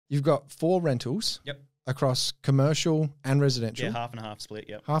You've got 4 rentals. Yep. Across commercial and residential. Yeah, half and half split,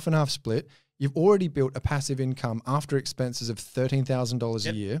 yep. Half and half split. You've already built a passive income after expenses of $13,000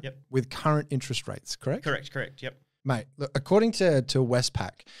 a year with current interest rates, correct? Correct, yep. Mate, look, according to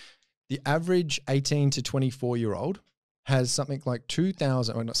Westpac, the average 18 to 24-year-old has something like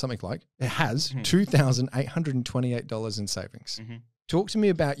 $2,828 in savings. Talk to me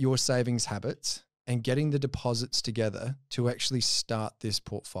about your savings habits and getting the deposits together to actually start this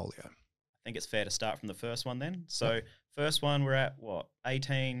portfolio. I think it's fair to start from the first one then. So first one, we're at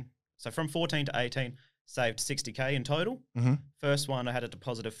 18. So from 14 to 18, saved 60K in total. First one, I had a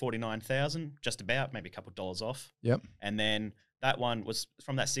deposit of 49,000, just about, maybe a couple of dollars off. Yep. And then that one was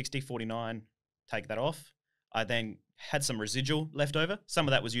from that 60, 49, take that off. I then had some residual left over. Some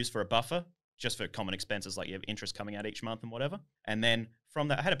of that was used for a buffer, just for common expenses like you have interest coming out each month and whatever. And then from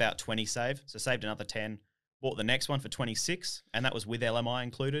that, I had about 20 saved. So saved another 10, bought the next one for 26, and that was with LMI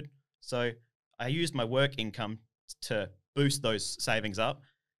included. So I used my work income to boost those savings up,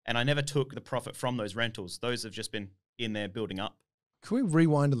 and I never took the profit from those rentals. Those have just been in there building up. Can we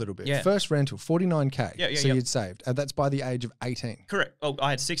rewind a little bit? Yeah. First rental, 49K. Yeah, so you'd saved. And that's by the age of 18. Correct. Oh,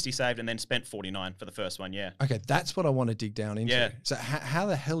 I had 60 saved and then spent 49 for the first one, yeah. Okay, that's what I want to dig down into. Yeah. So how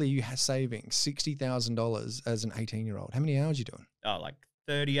the hell are you saving $60,000 as an 18-year-old? How many hours are you doing? Oh, like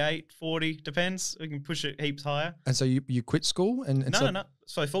 38, 40, depends. We can push it heaps higher. And so you quit school? No.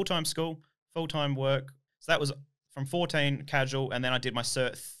 So full-time school, full-time work. So that was from 14 casual, and then I did my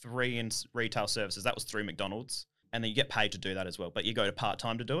Cert 3 in retail services. That was through McDonald's. And then you get paid to do that as well, but you go to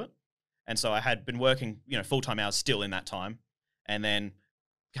part-time to do it. And so I had been working, full-time hours still in that time, and then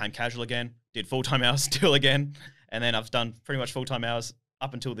came casual again, did full-time hours still again, and then I've done pretty much full-time hours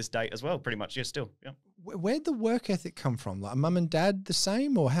up until this date as well, pretty much, yeah, still, yeah. Where'd the work ethic come from? Like mum and dad the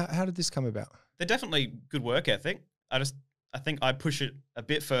same, or how did this come about? They're definitely good work ethic. I think I push it a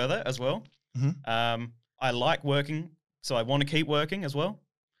bit further as well. I like working, so I want to keep working as well,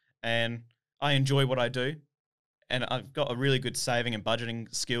 and I enjoy what I do. And I've got a really good saving and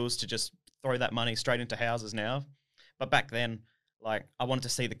budgeting skills to just throw that money straight into houses now. But back then, like, I wanted to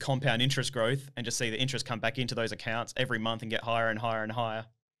see the compound interest growth and just see the interest come back into those accounts every month and get higher and higher and higher.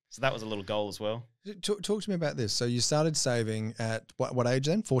 So that was a little goal as well. Talk to me about this. So you started saving at what age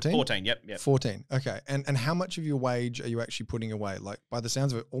then? 14? 14, yep. 14, okay. And how much of your wage are you actually putting away? Like, by the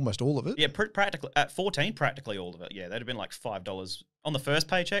sounds of it, almost all of it? Yeah, practically, at 14, practically all of it. Yeah, that'd have been like $5. On the first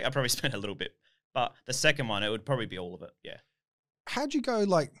paycheck, I probably spent a little bit. But the second one, it would probably be all of it, yeah. How'd you go,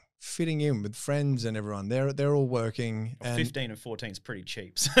 like, fitting in with friends and everyone? They're all working. Well, 15 and 14 is pretty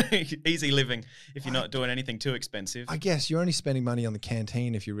cheap. So easy living if you're not doing anything too expensive. I guess you're only spending money on the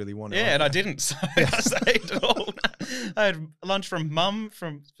canteen if you really want to. Yeah, and I didn't. So I saved it all. I had lunch from mum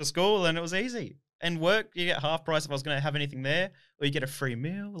for school, and it was easy. And work, you get half price if I was going to have anything there, or you get a free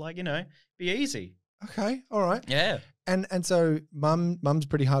meal. Like, be easy. Okay, all right. Yeah. And so mum's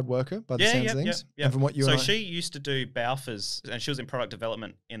pretty hard worker by the sounds of things. Yeah. And from what you So she used to do Balfours, and she was in product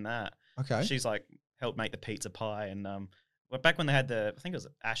development in that. Okay. She's like helped make the pizza pie, and back when they had I think it was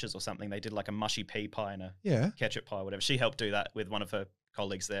Ashes or something, they did like a mushy pea pie and a ketchup pie or whatever. She helped do that with one of her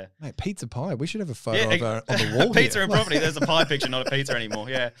colleagues there. Mate, pizza pie. We should have a photo of her on the wall. Pizza and property. There's a pie picture, not a pizza anymore.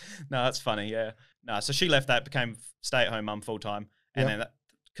 Yeah. No, that's funny. Yeah. No, so she left that, became stay-at-home mum full time, and then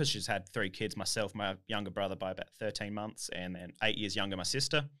because she's had 3 kids, myself, my younger brother by about 13 months, and then 8 years younger, my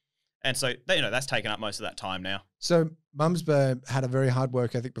sister. And so, that's taken up most of that time now. So mum's had a very hard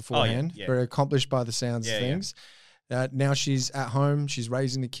work ethic beforehand, very accomplished by the sounds of things. Now she's at home, she's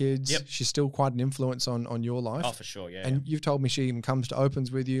raising the kids. Yep. She's still quite an influence on your life. Oh, for sure, yeah. And you've told me she even comes to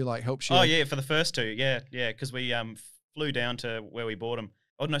opens with you, like helps you. Oh, yeah, for the first 2, yeah, because we flew down to where we bought them.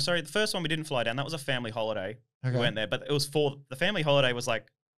 Oh, no, sorry, the first one we didn't fly down. That was a family holiday. Okay. We went there, but it was the family holiday was like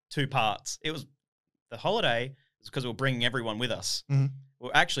 2 parts. It was the holiday was because we were bringing everyone with us. We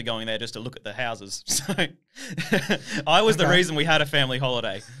were actually going there just to look at the houses. So I was the reason we had a family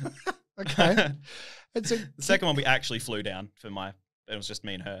holiday. Okay. The second one we actually flew down it was just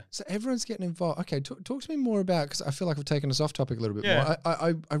me and her. So everyone's getting involved. Okay, talk to me more about, because I feel like we've taken us off topic a little bit more.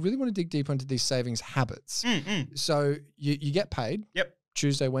 I really want to dig deeper into these savings habits. So you get paid. Yep.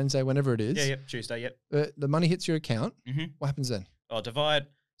 Tuesday, Wednesday, whenever it is. Yeah, Tuesday, yep. The money hits your account. What happens then? I'll divide.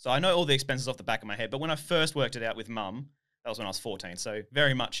 So I know all the expenses off the back of my head, but when I first worked it out with mum, that was when I was 14. So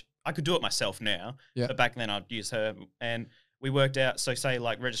very much, I could do it myself now, but back then I'd use her. And we worked out, so say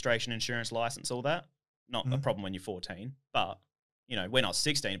like registration, insurance, license, all that, not a problem when you're 14. But, when I was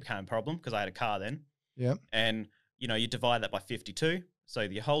 16, it became a problem because I had a car then. Yeah. And, you divide that by 52. So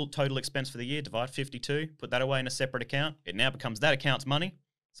the whole total expense for the year, divide 52, put that away in a separate account. It now becomes that account's money.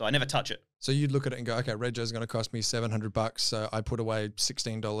 So I never touch it. So you'd look at it and go, okay, Red Joe's going to cost me $700. So I put away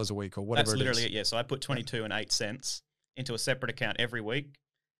 $16 a week or whatever That's it literally is. it, yeah. So I put 22.08 into a separate account every week,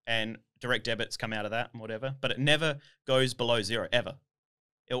 and direct debits come out of that and whatever. But it never goes below zero, ever.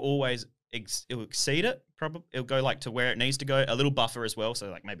 It'll always it'll exceed it. Probably it'll go like to where it needs to go. A little buffer as well, so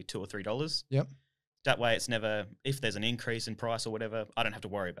like maybe $2 or $3. Yep. That way, it's never, if there's an increase in price or whatever, I don't have to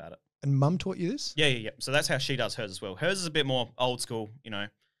worry about it. And Mum taught you this? Yeah. So that's how she does hers as well. Hers is a bit more old school,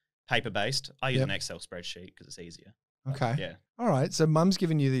 paper based. I use Yep. an Excel spreadsheet because it's easier. Okay. Yeah. All right. So Mum's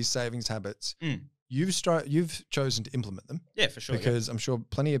given you these savings habits. Mm. You've chosen to implement them. Yeah, for sure. Because I'm sure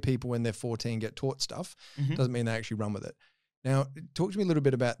plenty of people when they're 14 get taught stuff. Mhm. Doesn't mean they actually run with it. Now, talk to me a little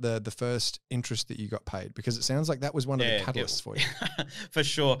bit about the first interest that you got paid, because it sounds like that was one of the catalysts for you. For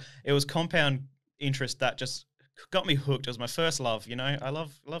sure. It was compound interest that just got me hooked. It was my first love, I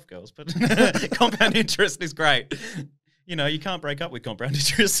love girls, but compound interest is great. You can't break up with compound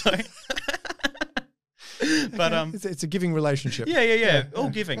interest. So but it's a giving relationship. Yeah. All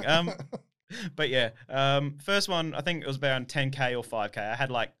giving. But yeah, first one, I think it was around 10K or 5K. I had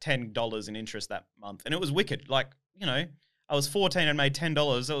like $10 in interest that month, and it was wicked. Like, I was 14 and made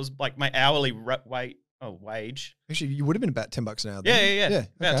 $10. That was like my hourly wage. Actually, you would have been about $10 an hour. Yeah. Yeah.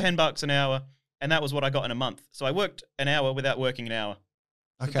 About okay. $10 an hour. And that was what I got in a month. So I worked an hour without working an hour.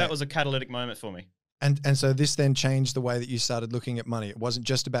 So Okay. that was a catalytic moment for me. And so this then changed the way that you started looking at money. It wasn't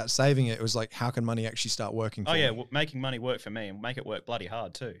just about saving it. It was like, how can money actually start working for me? Making money work for me, and make it work bloody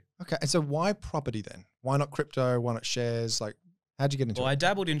hard too. Okay. And so why property then? Why not crypto? Why not shares? Like, how'd you get into Well, it? I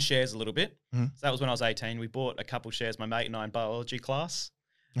dabbled in shares a little bit. Mhm. So that was when I was 18. We bought a couple shares, my mate and I, in biology class.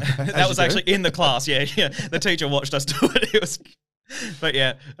 As That was you do. actually in the class. Yeah. The teacher watched us do it. But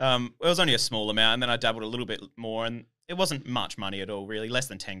yeah, it was only a small amount, and then I dabbled a little bit more, and it wasn't much money at all, really, less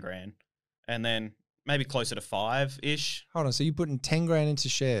than 10 grand, and then maybe closer to 5-ish. Hold on. So you put in 10 grand into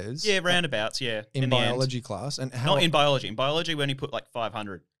shares? Yeah, roundabouts. Yeah, In the end. biology class? And how? Not in biology. In biology, we only put like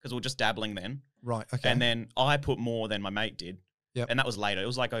 500 because we were just dabbling then. Right. Okay. And then I put more than my mate did. Yep. And that was later. It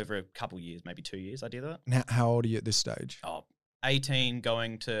was like over a couple years, maybe 2 years I did that. And how old are you at this stage? 18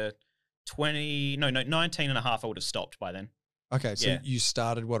 going to 19 and a half, I would have stopped by then. Okay. So Yeah. you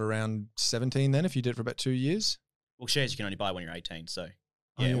started around 17 then, if you did it for about 2 years? Well, shares you can only buy when you're 18. So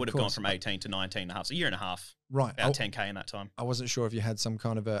Oh, yeah, yeah, it of would have gone course. from 18 to 19 and a half. So a year and a half, Right. about 10K in that time. I wasn't sure if you had some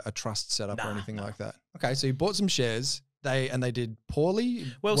kind of a trust set up or Nah, anything no. like that. Okay. So you bought some shares. They did poorly?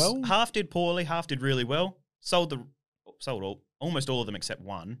 Well, half did poorly, half did really well. Sold almost all of them except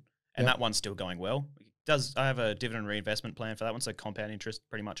one, and Yep. that one's still going well. I have a dividend reinvestment plan for that one, so compound interest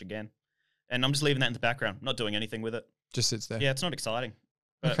pretty much again. And I'm just leaving that in the background, not doing anything with it. Just sits there. Yeah, it's not exciting.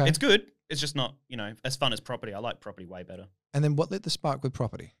 But Okay. it's good. It's just not, as fun as property. I like property way better. And then what lit the spark with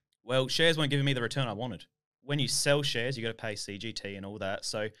property? Well, shares weren't giving me the return I wanted. When you sell shares, you got to pay CGT and all that.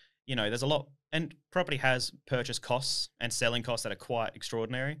 So, there's a lot. And property has purchase costs and selling costs that are quite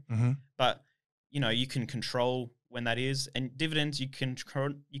extraordinary. Mm-hmm. But, you can control when that is. And dividends, you can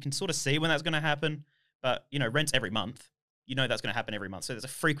sort of see when that's going to happen. But, rent's every month. That's going to happen every month. So there's a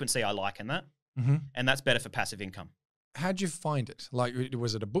frequency I like in that. Mm-hmm. And that's better for passive income. How'd you find it? Like,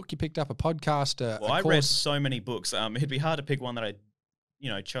 was it a book you picked up, a podcast, Well, a I course? read so many books. It'd be hard to pick one that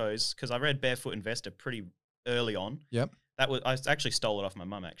I, chose because I read Barefoot Investor pretty early on. Yep. I actually stole it off my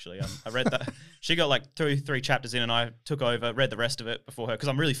mum. Actually, I read that. She got like 3 chapters in, and I took over, read the rest of it before her because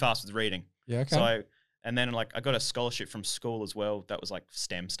I'm really fast with reading. Yeah. Okay. So, and then like I got a scholarship from school as well. That was like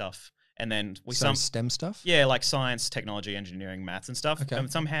STEM stuff, and then STEM stuff? yeah, like science, technology, engineering, maths, and stuff. Okay. And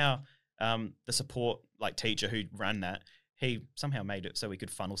somehow, the support like teacher who ran that. He somehow made it so we could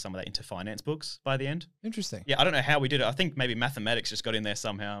funnel some of that into finance books by the end. Interesting. Yeah, I don't know how we did it. I think maybe mathematics just got in there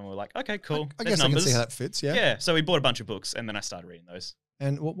somehow, and we're like, okay, cool. I There's guess numbers. I can see how that fits. Yeah. Yeah, so we bought a bunch of books, and then I started reading those.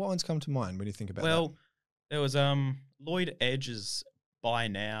 And what ones come to mind when you think about Well, there was Lloyd Edge's Buy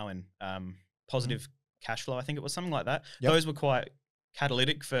Now and Positive Cash Flow. I think it was something like that. Yep. Those were quite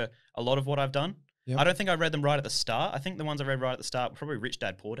catalytic for a lot of what I've done. Yep. I don't think I read them right at the start. I think the ones I read right at the start were probably Rich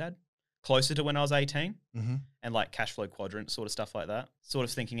Dad Poor Dad, closer to when I was 18. that? Mm-hmm. And like Cash Flow Quadrant, sort of stuff like that. Sort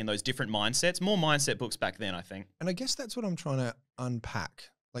of thinking in those different mindsets. More mindset books back then, I think. And I guess that's what I'm trying to unpack.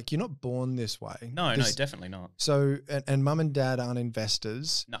 Like, you're not born this way. No, definitely not. So, and mum and dad aren't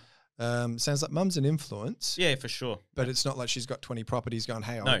investors. No. Sounds like mum's an influence. Yeah, for sure. But it's not like she's got 20 properties going,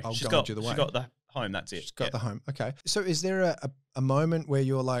 hey, No, I'll she's guide got you the way. She's got the home, that's it. She's got Yeah. the home. Okay. So is there a moment where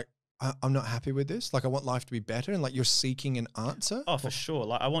you're like, I'm not happy with this? Like, I want life to be better, and like you're seeking an answer? Oh, for sure.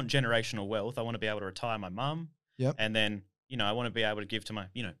 Like I want generational wealth. I want to be able to retire my mum. Yep. And then, I want to be able to give to my,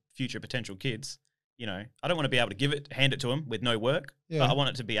 future potential kids. I don't want to be able to hand it to them with no work. Yeah. But I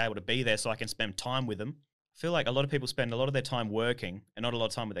want it to be able to be there so I can spend time with them feel like a lot of people spend a lot of their time working and not a lot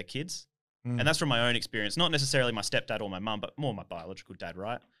of time with their kids. Mm. And that's from my own experience, not necessarily my stepdad or my mum, but more my biological dad,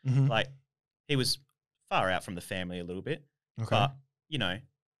 right? Mm-hmm. Like, he was far out from the family a little bit. Okay. But, you know,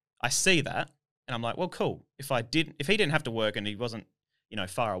 I see that and I'm like, well, cool. If he didn't have to work and he wasn't, you know,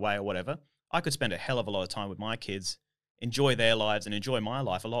 far away or whatever, I could spend a hell of a lot of time with my kids, enjoy their lives and enjoy my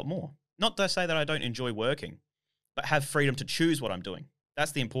life a lot more. Not to say that I don't enjoy working, but have freedom to choose what I'm doing.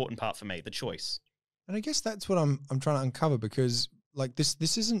 That's the important part for me, the choice. And I guess that's what I'm trying to uncover, because like this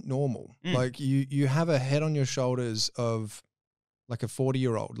isn't normal. Like you have a head on your shoulders of like a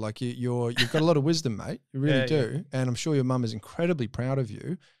 40-year-old. Like you've got a lot of wisdom, mate. You really do. Yeah. And I'm sure your mum is incredibly proud of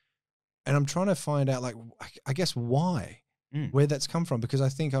you. And I'm trying to find out, like, I guess why, where that's come from, because I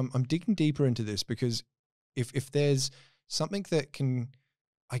think I'm digging deeper into this, because if there's something that can,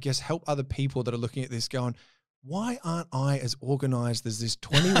 I guess, help other people that are looking at this going, why aren't I as organized as this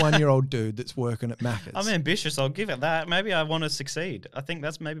 21-year-old dude that's working at Maccas? I'm ambitious. I'll give it that. Maybe I want to succeed. I think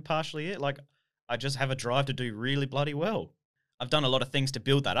that's maybe partially it. Like, I just have a drive to do really bloody well. I've done a lot of things to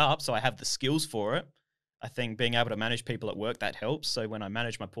build that up, so I have the skills for it. I think being able to manage people at work, that helps. So when I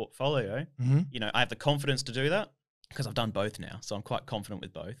manage my portfolio, you know, I have the confidence to do that because I've done both now. So I'm quite confident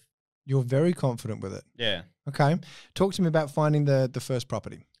with both. You're very confident with it. Yeah. Okay. Talk to me about finding the first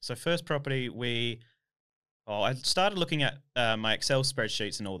property. So first property, I started looking at my Excel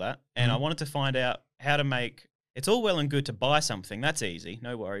spreadsheets and all that, and I wanted to find out how to make, it's all well and good to buy something, that's easy,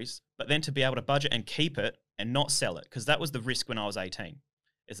 no worries, but then to be able to budget and keep it and not sell it, because that was the risk when I was 18,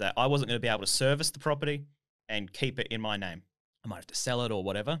 is that I wasn't going to be able to service the property and keep it in my name. I might have to sell it or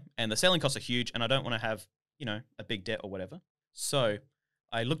whatever, and the selling costs are huge, and I don't want to have, you know, a big debt or whatever. So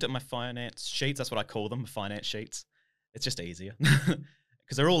I looked at my finance sheets, that's what I call them, finance sheets. It's just easier.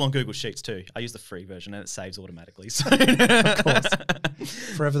 Because they're all on Google Sheets too. I use the free version and it saves automatically. So. Of course.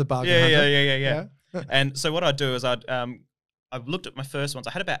 Forever the bargain. Yeah. And so what I'd do is I've looked at my first ones.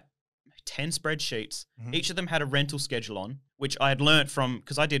 I had about 10 spreadsheets. Each of them had a rental schedule on, which I had learnt from,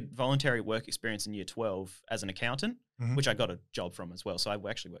 because I did voluntary work experience in year 12 as an accountant, which I got a job from as well. So I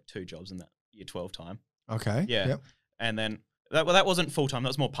actually worked 2 jobs in that year 12 time. Okay. Yeah. Yep. And then that wasn't full-time. That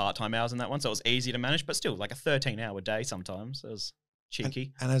was more part-time hours in that one. So it was easy to manage, but still like a 13-hour day sometimes. It was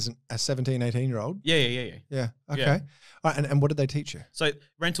cheeky. And as a 17, 18-year-old? Yeah. Yeah, okay. Yeah. All right, and what did they teach you? So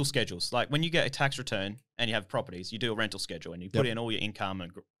rental schedules, like when you get a tax return and you have properties, you do a rental schedule and you put in all your income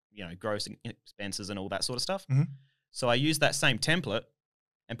and, you know, gross expenses and all that sort of stuff. So I used that same template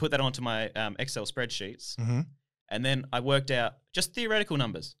and put that onto my Excel spreadsheets. And then I worked out just theoretical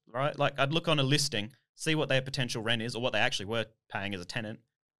numbers, right? Like I'd look on a listing, see what their potential rent is or what they actually were paying as a tenant,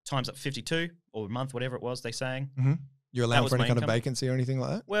 times up 52 or a month, whatever it was they saying. You allow for any kind of vacancy or anything like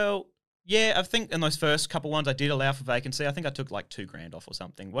that? Well, yeah, I think in those first couple ones I did allow for vacancy. I think I took like $2,000 off or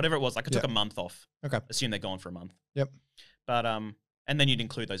something, whatever it was. Like I took a month off. Okay. Assume they're gone for a month. Yep. But and then you'd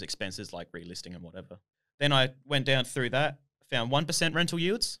include those expenses like relisting and whatever. Then I went down through that, found 1% rental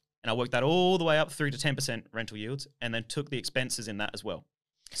yields, and I worked that all the way up through to 10% rental yields, and then took the expenses in that as well.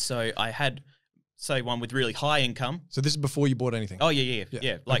 So I had, say, one with really high income. So this is before you bought anything? Oh,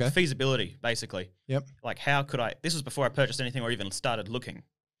 yeah. Like feasibility, basically. Yep. Like how could I, this was before I purchased anything or even started looking.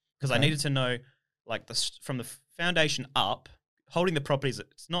 Because I needed to know, like, from the foundation up, holding the properties,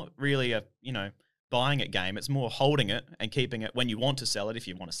 it's not really a, you know, buying it game. It's more holding it and keeping it when you want to sell it, if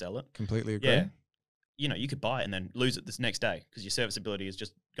you want to sell it. Completely agree. Yeah. You know, you could buy it and then lose it this next day because your serviceability has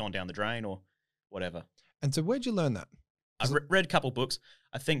just gone down the drain or whatever. And so where'd you learn that? I read a couple books.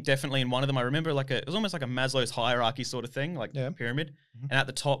 I think definitely in one of them, I remember like it was almost like a Maslow's hierarchy sort of thing, like a pyramid. And at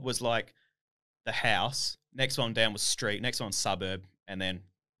the top was like the house. Next one down was street. Next one suburb. And then,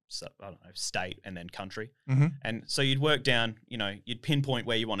 I don't know, state and then country. And so you'd work down, you know, you'd pinpoint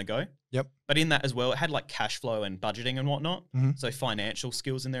where you want to go. Yep. But in that as well, it had like cash flow and budgeting and whatnot. So financial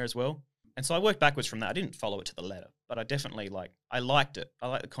skills in there as well. And so I worked backwards from that. I didn't follow it to the letter, but I definitely I liked it. I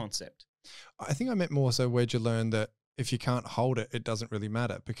like the concept. I think I meant more so where'd you learn that if you can't hold it, it doesn't really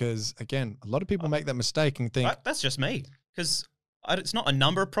matter. Because again, a lot of people make that mistake and think. That's just me. Because it's not a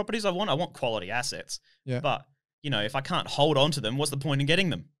number of properties I want quality assets. Yeah. But, you know, if I can't hold on to them, what's the point in getting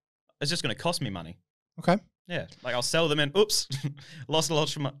them? It's just going to cost me money. Okay. Yeah. Like I'll sell them and oops, lost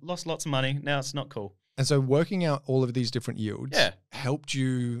lots of money. Now it's not cool. And so working out all of these different yields helped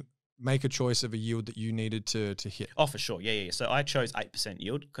you make a choice of a yield that you needed to hit. Oh, for sure. Yeah. So I chose 8%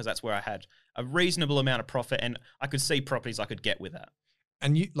 yield because that's where I had a reasonable amount of profit and I could see properties I could get with that.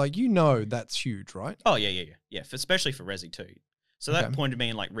 And you know that's huge, right? Oh, yeah. Yeah, especially for Resi too. So that pointed me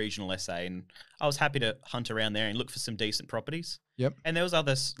in like regional SA and I was happy to hunt around there and look for some decent properties. Yep. And there was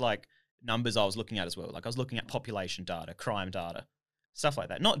other like numbers I was looking at as well. Like I was looking at population data, crime data, stuff like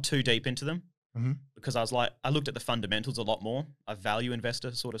that. Not too deep into them, because I was like, I looked at the fundamentals a lot more, a value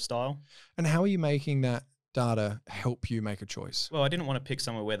investor sort of style. And how are you making that data help you make a choice? Well, I didn't want to pick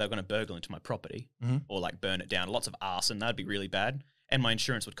somewhere where they're going to burgle into my property or like burn it down. Lots of arson, that'd be really bad. And my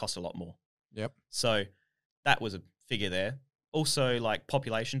insurance would cost a lot more. Yep. So that was a figure there. Also, like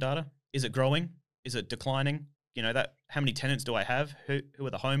population data. Is it growing? Is it declining? You know, that how many tenants do I have? Who are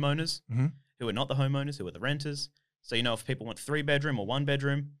the homeowners? Who are not the homeowners? Who are the renters? So you know if people want 3-bedroom or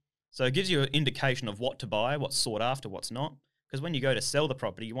 1-bedroom. So it gives you an indication of what to buy, what's sought after, what's not. Because when you go to sell the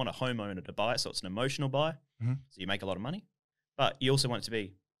property, you want a homeowner to buy it, so it's an emotional buy. So you make a lot of money. But you also want it to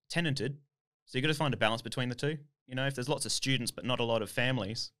be tenanted. So you got to find a balance between the two. You know, if there's lots of students but not a lot of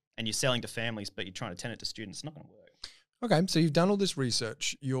families, and you're selling to families but you're trying to tenant to students, it's not going to work. Okay, so you've done all this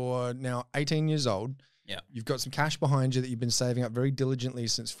research. You're now 18 years old. Yeah. You've got some cash behind you that you've been saving up very diligently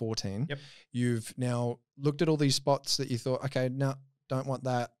since 14. Yep. You've now looked at all these spots that you thought, okay, no, don't want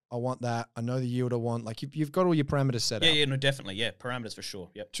that. I want that. I know the yield I want. Like you've got all your parameters set up. Yeah, no, definitely. Yeah, parameters for sure.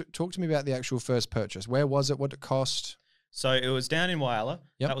 Yep. Talk to me about the actual first purchase. Where was it? What did it cost? So it was down in Whyalla.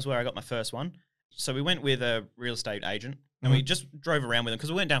 Yep. That was where I got my first one. So we went with a real estate agent and we just drove around with them because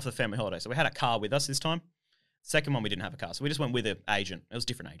we went down for the family holiday. So we had a car with us this time. Second one, we didn't have a car. So we just went with an agent. It was a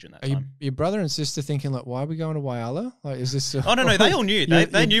different agent that time. Your brother and sister thinking like, why are we going to Whyalla? Like, is this? Oh, no. They all knew.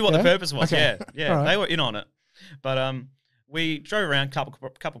 They knew what the purpose was. Okay. Yeah. Right. They were in on it. But we drove around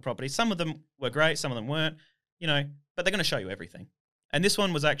couple properties. Some of them were great. Some of them weren't, you know, but they're going to show you everything. And this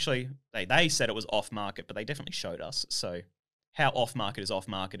one was actually, they said it was off market, but they definitely showed us. So how off market is off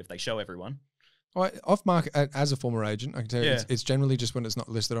market if they show everyone? Well, off market, as a former agent, I can tell you, Yeah. it's generally just when it's not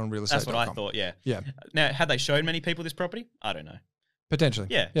listed on real estate. That's what I thought, yeah. Yeah. Now, had they showed many people this property? I don't know. Potentially.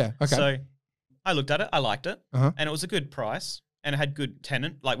 Yeah. Yeah. Okay. So I looked at it, I liked it, Uh-huh. and it was a good price, and it had good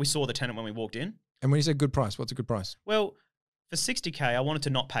tenant. Like we saw the tenant when we walked in. And when you say good price, what's a good price? Well, for 60K, I wanted to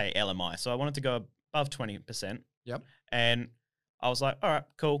not pay LMI, so I wanted to go above 20%. Yep. And I was like, all right,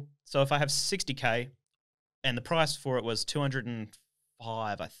 cool. So if I have 60K, and the price for it was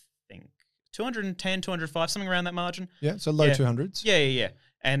 205, I think. 210, 205, something around that margin. Yeah, so low 200s. Yeah.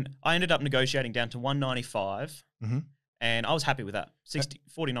 And I ended up negotiating down to 195, Mm-hmm. and I was happy with that.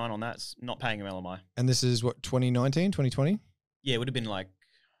 49 on that's not paying him LMI. And this is what, 2019, 2020? Yeah, it would have been like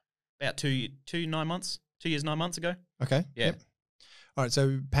about 2 years, 9 months ago. Okay. Yeah. Yep. All right,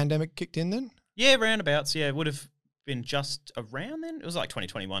 so pandemic kicked in then? Yeah, roundabouts. Yeah, it would have been just around then. It was like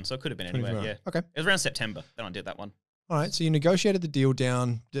 2021, so it could have been anywhere. Yeah. Okay. It was around September that I did that one. All right, so you negotiated the deal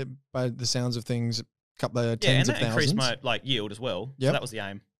down by the sounds of things, a couple of tens of and that thousands. increased my yield as well. Yep. So that was the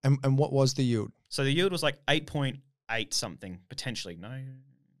aim. And what was the yield? So the yield was like 8.8 something, potentially. No,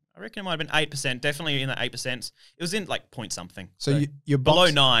 I reckon it might have been 8%, definitely in that 8%. It was in like point something. So your below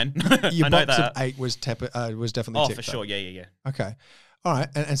box, 9. your I know box that. of 8 was definitely Oh, ticked for up. sure. Yeah. Okay. All right.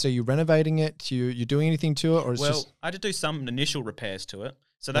 And so you're renovating it, you're doing anything to it, or it's Well, just I had to do some initial repairs to it.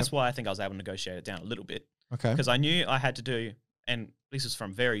 So that's why I think I was able to negotiate it down a little bit. okay? Because I knew I had to do, and this is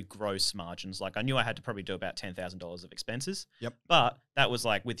from very gross margins, like I knew I had to probably do about $10,000 of expenses. Yep. But that was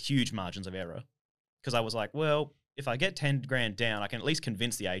like with huge margins of error. Because I was like, well, if I get 10 grand down, I can at least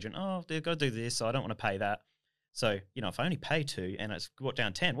convince the agent, oh, they've got to do this, so I don't want to pay that. So, you know, if I only pay 2 and it's got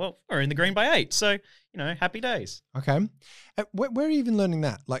down 10, well, we're in the green by 8. So, you know, happy days. Okay. Where are you even learning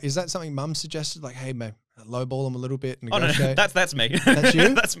that? Like, is that something mum suggested? Like, hey, mate, lowball them a little bit, Oh, no, negotiate? that's me. That's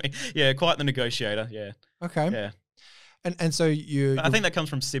you? That's me. Yeah, quite the negotiator, yeah. Okay. Yeah. And so But I think that comes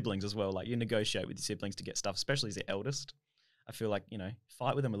from siblings as well. Like, you negotiate with your siblings to get stuff, especially as the eldest. I feel like, you know,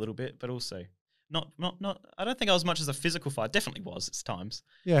 fight with them a little bit, but also not. I don't think I was much as a physical fight. Definitely was at times.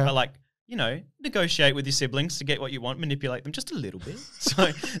 Yeah. But like, you know, negotiate with your siblings to get what you want, manipulate them just a little bit.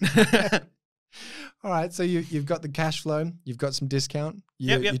 So, All right. So you've got the cash flow, you've got some discount,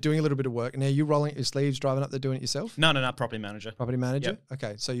 Yep. you're doing a little bit of work. Now you're rolling your sleeves, driving up there, doing it yourself? no, property manager. Property manager? Yep.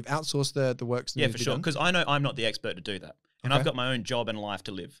 Okay. So you've outsourced the works. That Yeah, need for to be sure. done? Because I know I'm not the expert to do that. And Okay. I've got my own job and life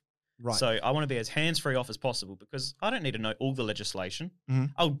to live. Right. So I want to be as hands-free off as possible because I don't need to know all the legislation.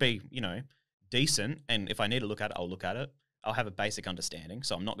 Mhm. I'll be, you know, decent. And if I need to look at it, I'll look at it. I'll have a basic understanding.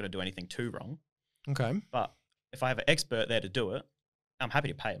 So I'm not going to do anything too wrong. Okay. But if I have an expert there to do it, I'm happy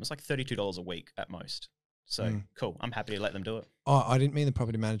to pay them. It's like $32 a week at most. So cool. I'm happy to let them do it. Oh, I didn't mean the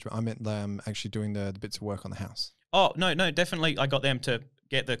property management. I meant them actually doing the bits of work on the house. Oh, no, definitely. I got them to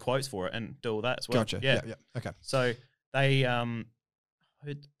get the quotes for it and do all that as well. Gotcha. Yeah. Yeah. Okay. So they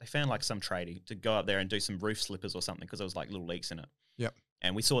found like some tradie to go up there and do some roof slippers or something because there was like little leaks in it. Yep.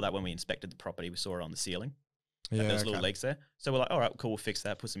 And we saw that when we inspected the property. We saw it on the ceiling. Yeah. There was little leaks there. So we're like, all right, cool, we'll fix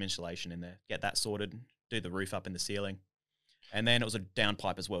that, put some insulation in there, get that sorted, do the roof up in the ceiling. And then it was a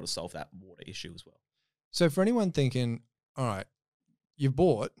downpipe as well to solve that water issue as well. So for anyone thinking, all right, you've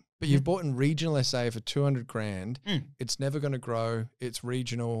bought, But you've bought in regional SA for 200 grand. Mm. It's never going to grow. It's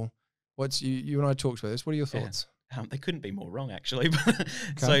regional. What's you and I talked about this. What are your thoughts? They couldn't be more wrong, actually.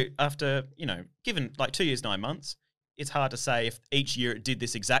 So Okay. after, given like 2 years, 9 months, it's hard to say if each year it did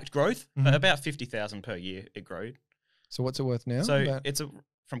this exact growth, but about 50,000 per year it grew. So what's it worth now? So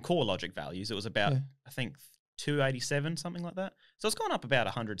from core logic values, it was about, Yeah. I think, 287, something like that. So it's gone up about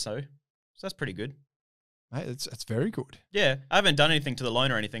 100 so that's pretty good. Mate, it's very good. Yeah, I haven't done anything to the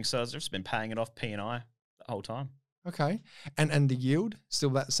loan or anything, so I've just been paying it off P&I the whole time. Okay. And the yield still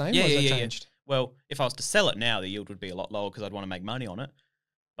that same? Yeah, or has that yeah. changed? Well, if I was to sell it now, the yield would be a lot lower because I'd want to make money on it.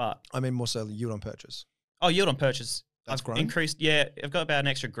 But I mean, more so the yield on purchase. yield on purchase. That's I've grown? increased. Yeah, I've got about an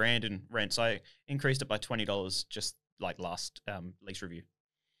extra grand in rent, so I increased it by $20 just like last lease review.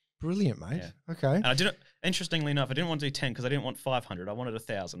 Brilliant, mate. Yeah. Okay. And I didn't. Interestingly enough, I didn't want to do 10 because I didn't want 500. I wanted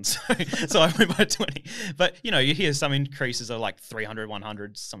 1,000. So I went by 20. But you hear some increases are like 300,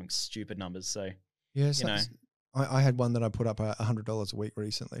 100, something stupid numbers. So Yeah, I had one that I put up $100 a week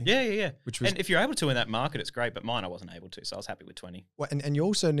recently. yeah. Which was, And if you're able to in that market, it's great. But mine, I wasn't able to, so I was happy with 20. well, and you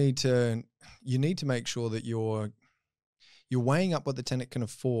also need to make sure that you're weighing up what the tenant can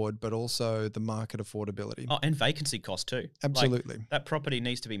afford, but also the market affordability. Oh, and vacancy cost too. Absolutely. Like, that property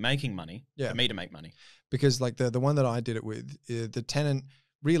needs to be making money for me to make money. Because like the one that I did it with, the tenant,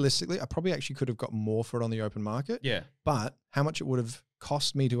 realistically, I probably actually could have got more for it on the open market. Yeah. But how much it would have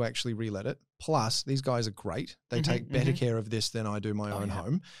cost me to actually relet it. Plus, these guys are great. They take better care of this than I do my own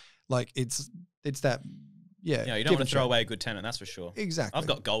home. Like it's that, yeah. You don't want to throw away a good tenant, that's for sure. Exactly. I've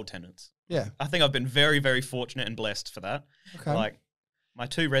got gold tenants. Yeah. I think I've been very, very fortunate and blessed for that. Okay. Like my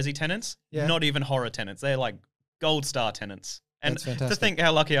 2 resi tenants, not even horror tenants. They're like gold star tenants. And That's fantastic. to think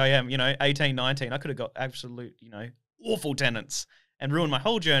how lucky I am, 18, 19, I could have got absolute, awful tenants and ruined my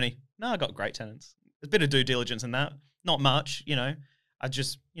whole journey. No, I got great tenants. There's a bit of due diligence in that. Not much, I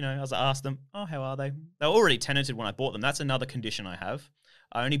just, as I asked them, oh, how are they? They were already tenanted when I bought them. That's another condition I have.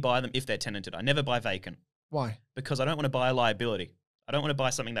 I only buy them if they're tenanted. I never buy vacant. Why? Because I don't want to buy a liability. I don't want to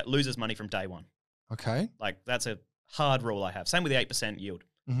buy something that loses money from day one. Okay. Like that's a hard rule I have. Same with the 8% yield.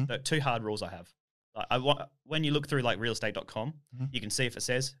 The 2 hard rules I have. Like, when you look through like realestate.com, you can see if it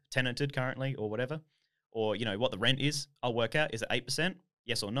says tenanted currently or whatever, or what the rent is. I'll work out, is it 8%?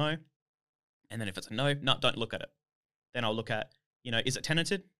 Yes or no? And then if it's a no, don't look at it. Then I'll look at, is it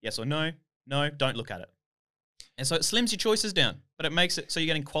tenanted? Yes or no? No, don't look at it. And so it slims your choices down, but it makes it so you're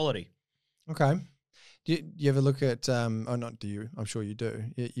getting quality. Okay. Do you ever look at, not do you, I'm sure you do,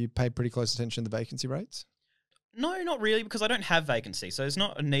 you pay pretty close attention to the vacancy rates? No, not really, because I don't have vacancy. So it's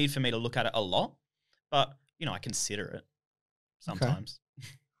not a need for me to look at it a lot, but, I consider it sometimes.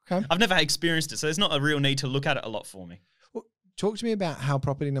 Okay. I've never experienced it, so there's not a real need to look at it a lot for me. Well, talk to me about how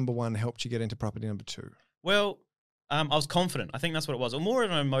property number 1 helped you get into property number 2. Well, I was confident. I think that's what it was. Or more of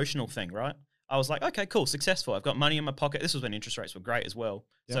an emotional thing, right? I was like, okay, cool, successful. I've got money in my pocket. This was when interest rates were great as well.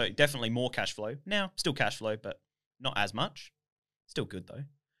 Yep. So definitely more cash flow. Now, still cash flow, but not as much. Still good though.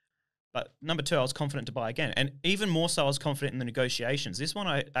 But number 2, I was confident to buy again. And even more so, I was confident in the negotiations. This one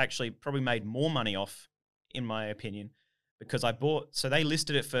I actually probably made more money off, in my opinion, because I bought, so they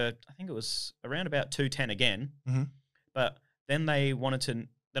listed it for, I think it was around about 210 again. But then they wanted to,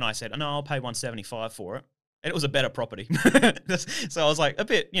 then I said, oh, no, I'll pay 175 for it. And it was a better property. So I was like, a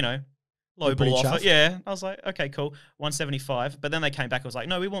bit, low ball offer. chuffed? Yeah. I was like, okay, cool. 175. But then they came back and was like,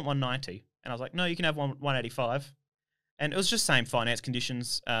 no, we want 190. And I was like, no, you can have 185. And it was just same finance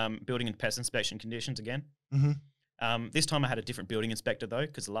conditions, building and pest inspection conditions again. This time I had a different building inspector though,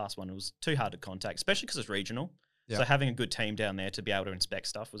 because the last one was too hard to contact, especially because it's regional. Yep. So having a good team down there to be able to inspect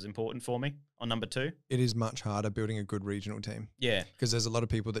stuff was important for me on number 2. It is much harder building a good regional team. Yeah. Because there's a lot of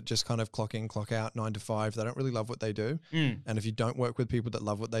people that just kind of clock in, clock out, 9 to 5. They don't really love what they do. And if you don't work with people that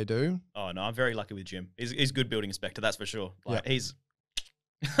love what they do. Oh, no, I'm very lucky with Jim. He's a good building inspector, that's for sure. Like, he's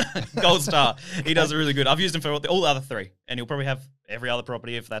gold star. He does it really good. I've used him for all the other 3, and he'll probably have every other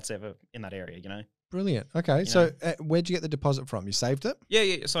property if that's ever in that area, Brilliant. Okay. So where'd you get the deposit from? You saved it?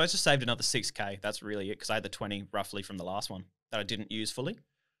 Yeah. So I just saved another 6K. That's really it, because I had the 20 roughly from the last one that I didn't use fully.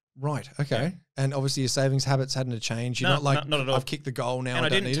 Right. Okay. Yeah. And obviously your savings habits hadn't changed. You're not like, not at all. I've kicked the goal now. And I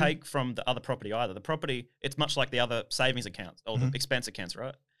don't didn't need take from the other property either. The property, it's much like the other savings accounts or the expense accounts,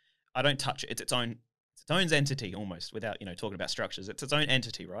 right? I don't touch it. It's its own entity almost, without, talking about structures. It's its own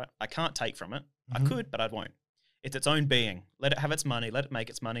entity, right? I can't take from it. I could, but I won't. It's its own being. Let it have its money. Let it make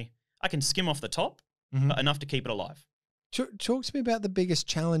its money. I can skim off the top, but enough to keep it alive. Talk to me about the biggest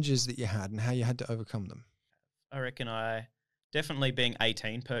challenges that you had and how you had to overcome them. I reckon definitely being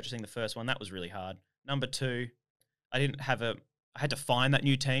 18, purchasing the first one, that was really hard. Number 2, I had to find that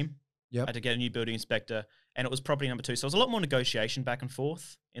new team. Yep. I had to get a new building inspector, and it was property number 2. So it was a lot more negotiation back and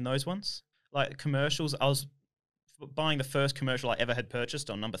forth in those ones. Like commercials, I was buying the first commercial I ever had purchased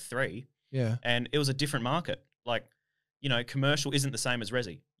on number 3. Yeah. And it was a different market. Like, you know, commercial isn't the same as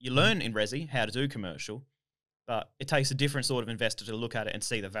resi. You learn in resi how to do commercial, but it takes a different sort of investor to look at it and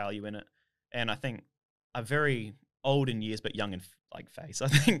see the value in it. And I think I'm very old in years, but young in like face. I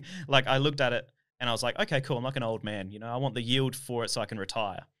think like I looked at it and I was like, okay, cool. I'm like an old man, you know, I want the yield for it so I can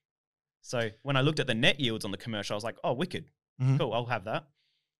retire. So when I looked at the net yields on the commercial, I was like, oh, wicked. Cool. I'll have that.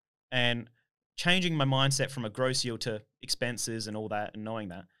 And changing my mindset from a gross yield to expenses and all that and knowing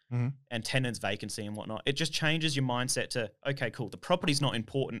that and tenants, vacancy and whatnot, it just changes your mindset to, okay, cool. The property's not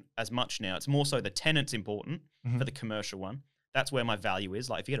important as much now. It's more so the tenant's important for the commercial one. That's where my value is.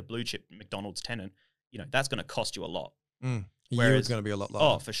 Like if you get a blue chip McDonald's tenant, you know, that's going to cost you a lot. Whereas it's going to be a lot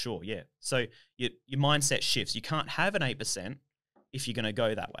lower. Oh, for sure. Yeah. So your mindset shifts. You can't have an 8% if you're going to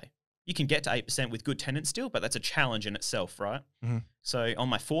go that way. You can get to 8% with good tenants still, but that's a challenge in itself, right? So on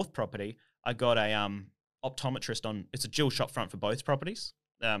my 4th property, I got a optometrist on. It's a dual shop front for both properties.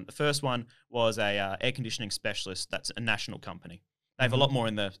 The first one was a air conditioning specialist. That's a national company. They have a lot more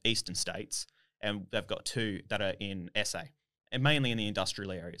in the eastern states, and they've got 2 that are in SA, and mainly in the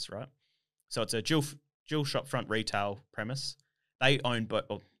industrial areas, right? So it's a dual shop front retail premise. They own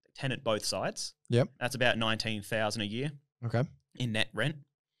tenant both sides. Yep. That's about $19,000 a year. Okay. In net rent,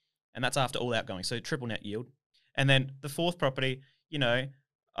 and that's after all outgoing. So triple net yield. And then the 4th property, you know,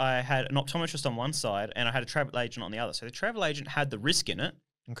 I had an optometrist on one side and I had a travel agent on the other. So the travel agent had the risk in it.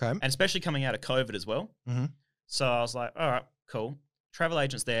 Okay. And especially coming out of COVID as well. So I was like, all right, cool. Travel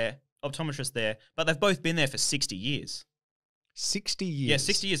agent's there, optometrist there, but they've both been there for 60 years. 60 years? Yeah,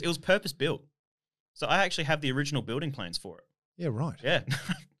 60 years. It was purpose built. So I actually have the original building plans for it. Yeah, right. Yeah.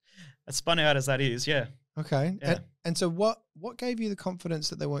 As spun out as that is, yeah. Okay. Yeah. And so what gave you the confidence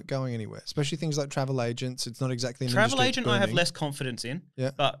that they weren't going anywhere? Especially things like travel agents. It's not exactly an travel industry agent I have less confidence in.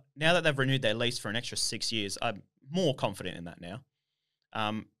 Yeah. But now that they've renewed their lease for an extra 6 years, I'm more confident in that now.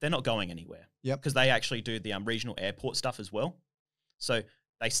 They're not going anywhere. Yep. Because they actually do the regional airport stuff as well. So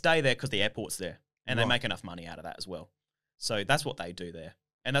they stay there because the airport's there. And they make enough money out of that as well. So that's what they do there.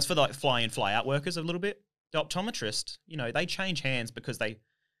 And that's for the like fly in, fly out workers a little bit. The optometrist, you know, they change hands because they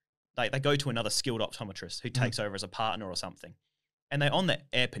go to another skilled optometrist who takes over as a partner or something. And they're on the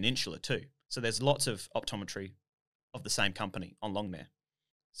Air Peninsula too. So there's lots of optometry of the same company along there.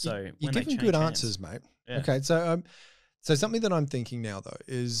 So you're giving good answers, mate. Yeah. Okay, so something that I'm thinking now though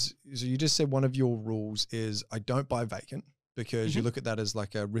is so you just said one of your rules is I don't buy vacant because you look at that as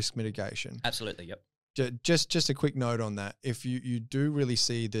like a risk mitigation. Absolutely, yep. Just a quick note on that. If you do really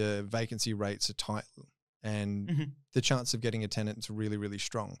see the vacancy rates are tight and the chance of getting a tenant is really, really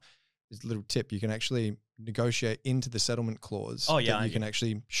strong, there's a little tip. You can actually negotiate into the settlement clause that you can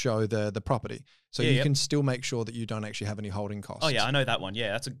actually show the property. So you can still make sure that you don't actually have any holding costs. Oh yeah, I know that one.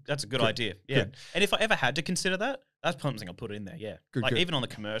 Yeah, that's a good idea. Yeah. Good. And if I ever had to consider that, that's something I'll put in there. Yeah. Good. Even on the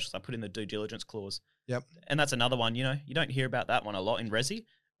commercials, I put in the due diligence clause. Yep. And that's another one, you know, you don't hear about that one a lot in resi,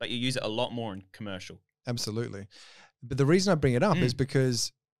 but you use it a lot more in commercial. Absolutely. But the reason I bring it up is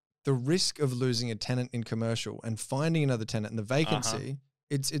because the risk of losing a tenant in commercial and finding another tenant in the vacancy,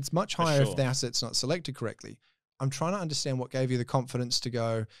 it's much higher if the asset's not selected correctly. I'm trying to understand what gave you the confidence to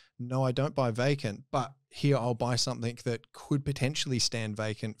go, no, I don't buy vacant, but here I'll buy something that could potentially stand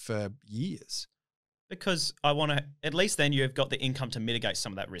vacant for years. Because I want to, at least then you've got the income to mitigate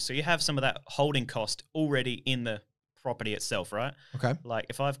some of that risk. So you have some of that holding cost already in the property itself, right? Okay. Like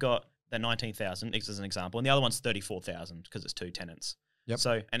if I've got the 19,000 as an example, and the other one's 34,000 because it's 2 tenants. Yep.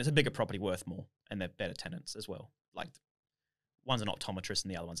 So, and it's a bigger property worth more, and they're better tenants as well. Like one's an optometrist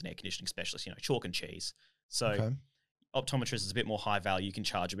and the other one's an air conditioning specialist, you know, chalk and cheese. So optometrist is a bit more high value. You can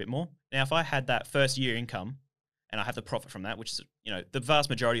charge a bit more. Now, if I had that first year income and I have the profit from that, which is, you know, the vast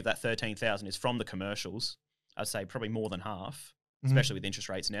majority of that 13,000 is from the commercials, I'd say probably more than half, especially with interest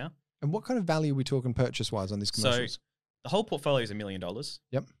rates now. And what kind of value are we talking purchase-wise on these commercials? So the whole portfolio is $1 million.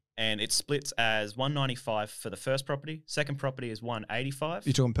 Yep. And it splits as 195 for the first property. Second property is 185.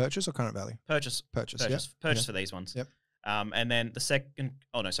 You're talking purchase or current value? Purchase. Yep. Purchase for these ones. Yep. And then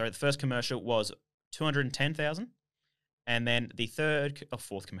the first commercial was 210,000. And then the fourth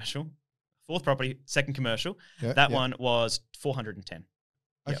property, second commercial, that one was 410.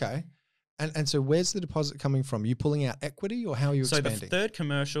 Okay. Yep. And so where's the deposit coming from? Are you pulling out equity or how are you expanding? So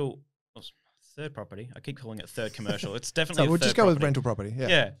the third property, I keep calling it third commercial. It's definitely we'll just go with rental property.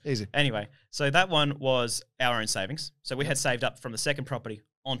 Yeah. Easy. Anyway, so that one was our own savings. So we had saved up from the second property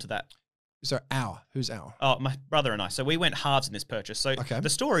onto that. So who's our? Oh, my brother and I. So we went halves in this purchase. So the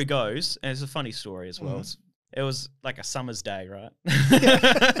story goes, and it's a funny story as well. It was like a summer's day, right?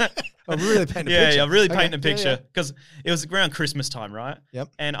 I'm really painting a yeah, picture. yeah, I'm really Okay, painting a yeah, picture yeah. because it was around Christmas time, right? Yep.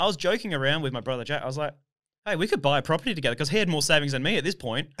 And I was joking around with my brother Jack. I was like, hey, we could buy a property together because he had more savings than me at this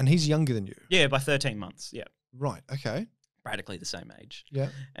point. And he's younger than you. Yeah, by 13 months. Yeah. Right. Okay. Practically the same age. Yeah.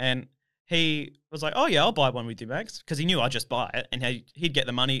 And he was like, oh, yeah, I'll buy one with you, Max. Because he knew I'd just buy it and he'd get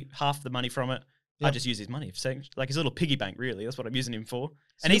the money, half the money from it. Yep. I just use his money. Like his little piggy bank, really. That's what I'm using him for.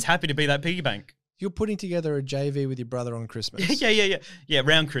 So And he's happy to be that piggy bank. You're putting together a JV with your brother on Christmas. Yeah,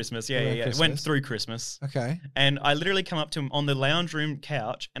 around Christmas. Yeah. It went Christmas. through Christmas. Okay. And I literally come up to him on the lounge room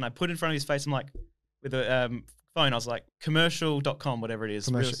couch and I put in front of his face, I'm like, with a phone, I was like, commercial.com, whatever it is.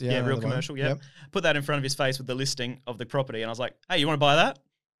 Commercial, Real commercial, yeah. Put that in front of his face with the listing of the property. And I was like, hey, you want to buy that?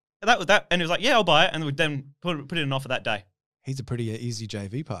 And that was that. And he was like, yeah, I'll buy it. And we then put in an offer that day. He's a pretty easy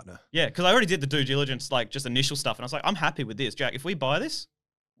JV partner. Yeah, because I already did the due diligence, like just initial stuff. And I was like, I'm happy with this, Jack. If we buy this,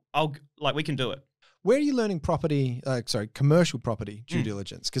 we can do it. Where are you learning commercial property due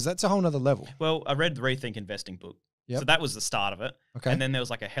diligence? Because that's a whole nother level. Well, I read the Rethink Investing book. Yep. So that was the start of it. Okay. And then there was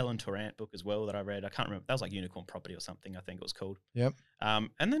like a Helen Torrant book as well that I read. I can't remember. That was like Unicorn Property or something, I think it was called. Yep. And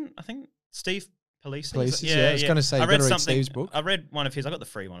then I think Steve Policing. Yeah, I was going to say, you got to read Steve's book. I read one of his. I got the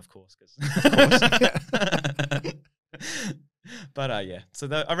free one, of course. But yeah, so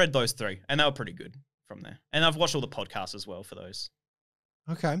I read those three and they were pretty good from there. And I've watched all the podcasts as well for those.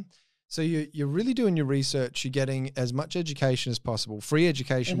 Okay. So you're really doing your research. You're getting as much education as possible, free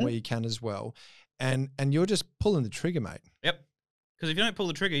education where you can as well. And you're just pulling the trigger, mate. Yep. Because if you don't pull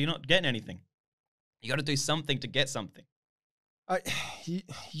the trigger, you're not getting anything. You got to do something to get something.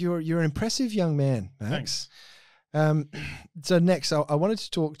 You're an impressive young man, Max. Thanks. So next, I wanted to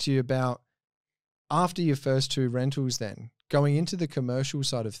talk to you about after your first two rentals then, going into the commercial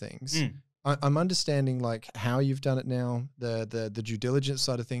side of things. I'm understanding like how you've done it now, the due diligence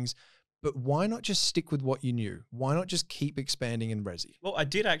side of things, but why not just stick with what you knew? Why not just keep expanding in resi? Well, I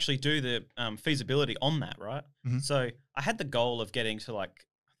did actually do the feasibility on that, right? Mm-hmm. So I had the goal of getting to I think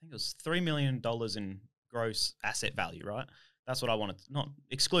it was $3 million in gross asset value, right? That's what I wanted, not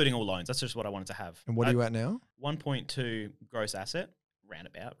excluding all loans. That's just what I wanted to have. And what are you at now? 1.2 gross asset,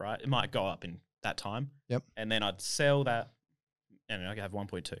 roundabout, right? It might go up in that time. Yep. And then I'd sell that and I could have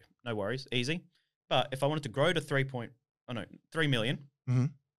 1.2. No worries, easy. But if I wanted to grow to 3 million, mm-hmm.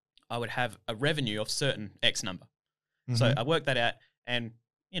 I would have a revenue of certain X number. Mm-hmm. So I worked that out and,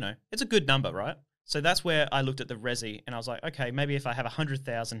 it's a good number, right? So that's where I looked at the resi and I was like, okay, maybe if I have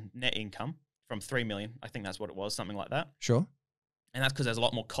 100,000 net income from 3 million, I think that's what it was, something like that. Sure. And that's because there's a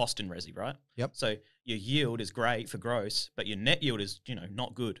lot more cost in resi, right? Yep. So your yield is great for gross, but your net yield is,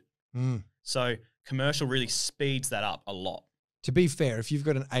 not good. Mm. So commercial really speeds that up a lot. To be fair, if you've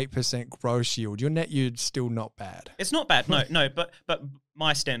got an 8% gross yield, your net yield's still not bad. It's not bad, no, but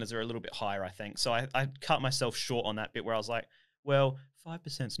my standards are a little bit higher, I think. So I cut myself short on that bit where I was like, well,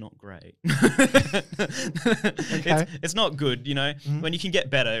 5%'s not great. Okay. It's not good, Mm-hmm. When you can get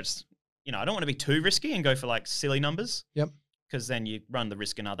better, it's, I don't want to be too risky and go for like silly numbers. Yep. Because then you run the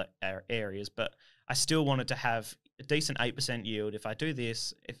risk in other areas. But I still wanted to have a decent 8% yield. If I do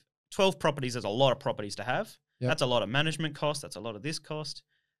this, if 12 properties is a lot of properties to have. Yep. That's a lot of management cost. That's a lot of this cost.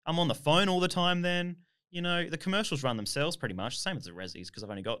 I'm on the phone all the time then. The commercials run themselves pretty much, same as the resis because I've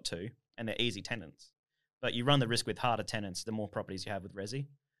only got 2 and they're easy tenants. But you run the risk with harder tenants the more properties you have with resi.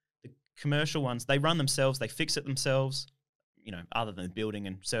 The commercial ones, they run themselves, they fix it themselves, other than building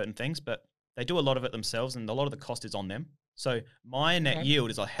and certain things, but they do a lot of it themselves and a lot of the cost is on them. So my net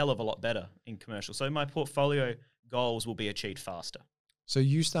yield is a hell of a lot better in commercial. So my portfolio goals will be achieved faster. So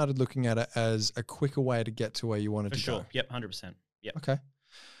you started looking at it as a quicker way to get to where you wanted to go. Yep, 100%. Yep. Okay.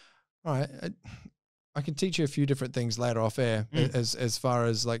 All right. I can teach you a few different things later off air as far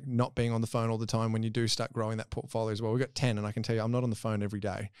as like not being on the phone all the time when you do start growing that portfolio as well. We've got 10 and I can tell you I'm not on the phone every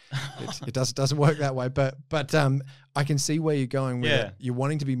day. It doesn't work that way, but I can see where you're going with it. You're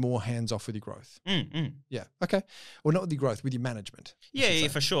wanting to be more hands off with your growth. Yeah. Okay. Well, not with your growth, with your management. Yeah,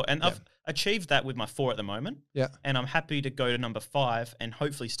 for sure. And I've achieved that with my 4 at the moment. Yeah. And I'm happy to go to number 5 and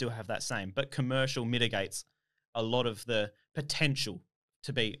hopefully still have that same, but commercial mitigates a lot of the potential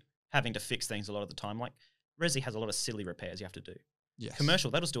to be having to fix things a lot of the time. Like resi has a lot of silly repairs you have to do. Yes.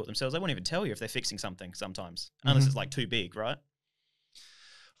 Commercial, they'll just do it themselves. They won't even tell you if they're fixing something sometimes, unless it's like too big, right?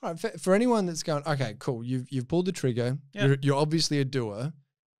 All right. For anyone that's going, okay, cool. You've pulled the trigger. Yep. You're obviously a doer,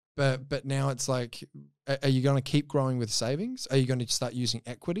 but now it's like, are you going to keep growing with savings? Are you going to start using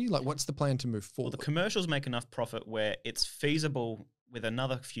equity? Like, what's the plan to move forward? Well, the commercials make enough profit where it's feasible with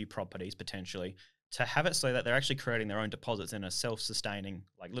another few properties potentially to have it so that they're actually creating their own deposits in a self-sustaining,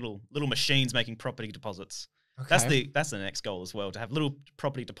 like little machines making property deposits. Okay. That's the next goal as well, to have little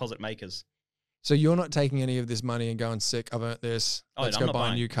property deposit makers. So you're not taking any of this money and going, sick, I've earned this. Oh, Let's I'm go not buy a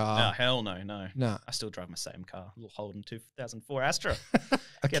buying. new car. No, hell no, no. No. I still drive my same car, a little Holden 2004 Astra. Okay.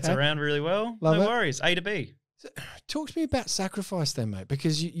 Gets around really well. Love no it. worries. A to B. Talk to me about sacrifice then, mate,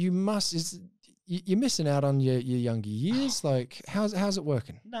 because you must, you're missing out on your younger years. Like, how's it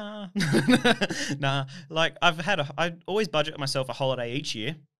working? Nah. Nah. Like, I always budget myself a holiday each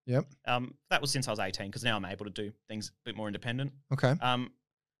year. Yep. That was since I was 18, because now I'm able to do things a bit more independent. Okay.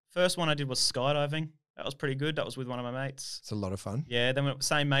 First one I did was skydiving. That was pretty good. That was with one of my mates. It's a lot of fun. Yeah, then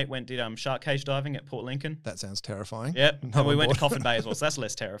same mate did shark cage diving at Port Lincoln. That sounds terrifying. Yep. Not And we on went to board. Coffin Bay as well, so that's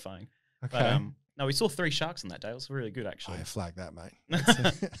less terrifying. Okay. But no, we saw 3 sharks on that day. It was really good, Oh, actually. yeah, flag that, mate.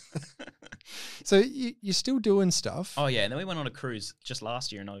 So you're still doing stuff. Oh, yeah. And then we went on a cruise just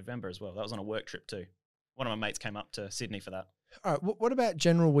last year in November as well. That was on a work trip too. One of my mates came up to Sydney for that. All right. What about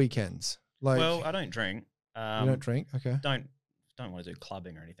general weekends? Like, Well, I don't drink. you don't drink? Okay. Don't want to do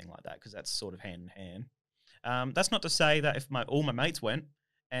clubbing or anything like that, because that's sort of hand in hand. That's not to say that if all my mates went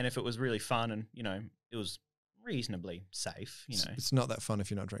and if it was really fun and, it was reasonably safe, It's not that fun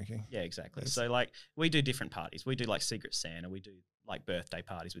if you're not drinking. Yeah, exactly. Yes. So like we do different parties. We do like Secret Santa. We do like birthday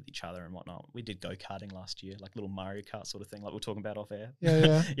parties with each other and whatnot. We did go-karting last year, like little Mario Kart sort of thing, like we we're talking about off air.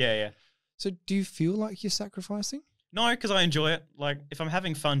 Yeah. Yeah. So do you feel like you're sacrificing? No, because I enjoy it. Like if I'm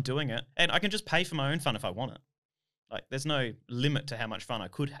having fun doing it, and I can just pay for my own fun if I want it. Like there's no limit to how much fun I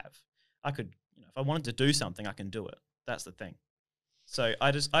could have. I could, if I wanted to do something, I can do it. That's the thing. So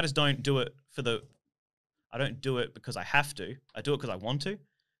I just don't do it I don't do it because I have to. I do it because I want to.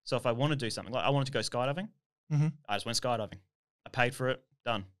 So if I want to do something, like I wanted to go skydiving, I just went skydiving. I paid for it,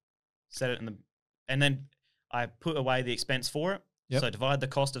 done. Set it and then I put away the expense for it. Yep. So divide the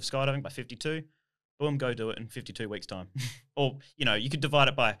cost of skydiving by 52. Boom, go do it in 52 weeks' time. Or, you could divide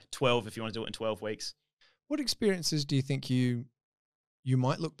it by 12 if you want to do it in 12 weeks. What experiences do you think you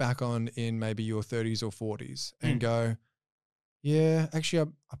might look back on in maybe your 30s or 40s and go, yeah,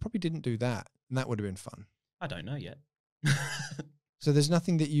 actually, I probably didn't do that, and that would have been fun? I don't know yet. So there's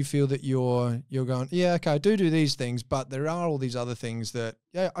nothing that you feel that you're going, yeah, okay, I do these things, but there are all these other things that,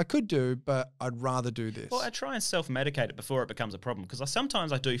 yeah, I could do, but I'd rather do this. Well, I try and self-medicate it before it becomes a problem, because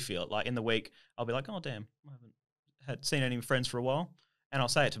sometimes I do feel it. Like in the week, I'll be like, oh, damn, I haven't seen any friends for a while. And I'll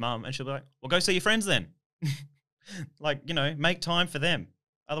say it to mum, and she'll be like, well, go see your friends then. Like, make time for them.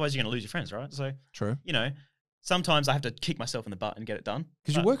 Otherwise, you're going to lose your friends, right? So, True. Sometimes I have to kick myself in the butt and get it done.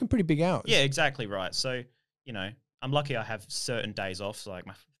 Because you're working pretty big hours. Yeah, exactly right. So, I'm lucky I have certain days off. So like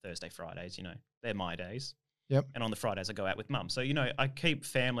my Thursday, Fridays, they're my days. Yep. And on the Fridays, I go out with mum. So, I keep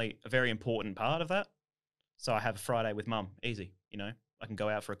family a very important part of that. So I have a Friday with mum, easy, I can go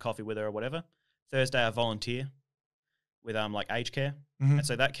out for a coffee with her or whatever. Thursday, I volunteer with like aged care. And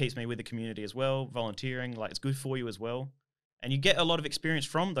so that keeps me with the community as well. Volunteering, like it's good for you as well. And you get a lot of experience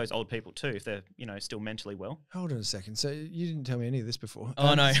from those old people too, if they're, still mentally well. Hold on a second. So you didn't tell me any of this before.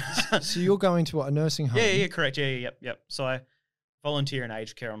 Oh, no. So you're going to a nursing home? Yeah, correct. Yeah. So I volunteer in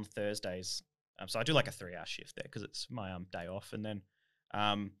aged care on Thursdays. So I do like a 3-hour shift there because it's my day off. And then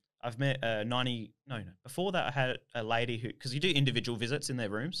I've met before that I had a lady who, because you do individual visits in their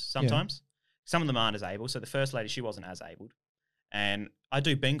rooms sometimes. Yeah. Some of them aren't as able. So the first lady, she wasn't as abled. And I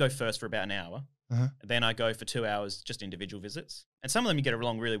do bingo first for about an hour. Then I go for 2 hours, just individual visits. And some of them you get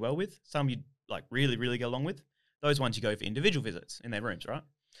along really well with. Some you like really, really get along with. Those ones you go for individual visits in their rooms, right?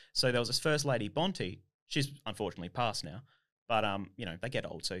 So there was this first lady, Bonte. She's unfortunately passed now. But, they get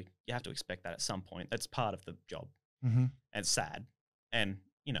old. So you have to expect that at some point. That's part of the job. And it's sad. And,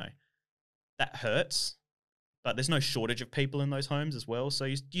 that hurts. But there's no shortage of people in those homes as well. So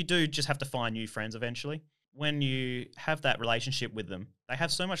you do just have to find new friends eventually. When you have that relationship with them, they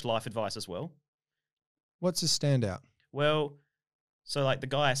have so much life advice as well. What's a standout? Well, so like the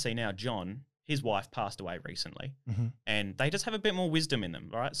guy I see now, John, his wife passed away recently. And they just have a bit more wisdom in them,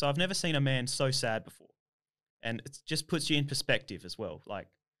 right? So I've never seen a man so sad before. And it just puts you in perspective as well. Like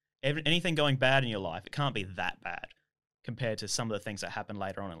anything going bad in your life, it can't be that bad compared to some of the things that happen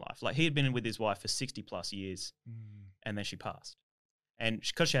later on in life. Like he had been with his wife for 60 plus years and then she passed. And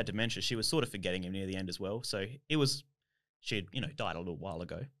because she had dementia, she was sort of forgetting him near the end as well. So she had, died a little while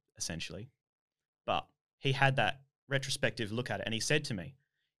ago, essentially. But he had that retrospective look at it and he said to me,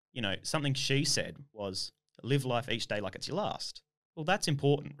 something she said was, live life each day like it's your last. Well, that's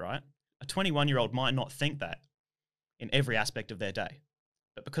important, right? A 21-year-old might not think that in every aspect of their day.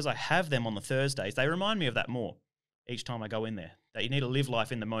 But because I have them on the Thursdays, they remind me of that more each time I go in there, that you need to live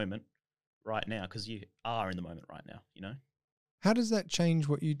life in the moment right now because you are in the moment right now, How does that change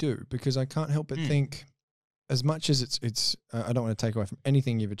what you do? Because I can't help but think, as much as it's I don't want to take away from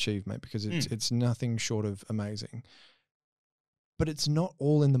anything you've achieved, mate, because it's nothing short of amazing. But it's not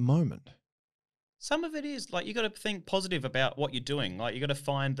all in the moment. Some of it is like you got to think positive about what you're doing. Like you got to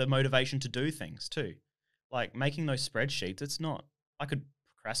find the motivation to do things too. Like making those spreadsheets, it's not. I could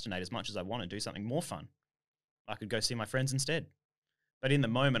procrastinate as much as I want to do something more fun. I could go see my friends instead. But in the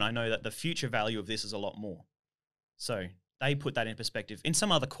moment, I know that the future value of this is a lot more. So they put that in perspective in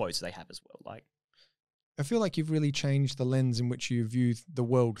some other quotes they have as well. Like, I feel like you've really changed the lens in which you view the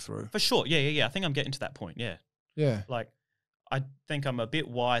world through. For sure. Yeah. I think I'm getting to that point. Yeah. Yeah. Like, I think I'm a bit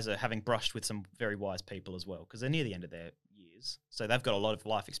wiser having brushed with some very wise people as well because they're near the end of their years. So they've got a lot of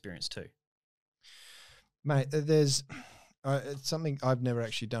life experience too. Mate, there's it's something I've never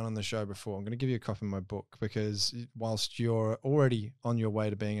actually done on the show before. I'm going to give you a copy of my book because whilst you're already on your way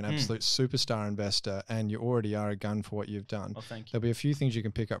to being an absolute superstar investor and you already are a gun for what you've done, thank you. There'll be a few things you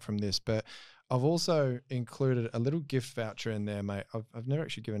can pick up from this. But I've also included a little gift voucher in there, mate. I've never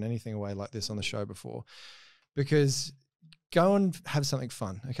actually given anything away like this on the show before because go and have something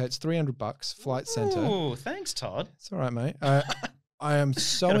fun. Okay, it's $300, Flight Centre. Oh, thanks, Todd. It's all right, mate. I am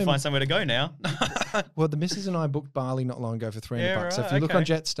so gotta find somewhere to go now. Well, the missus and I booked Bali not long ago for $300. Right, So if you look on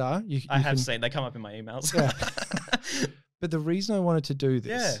Jetstar, I have seen they come up in my emails. Yeah. But the reason I wanted to do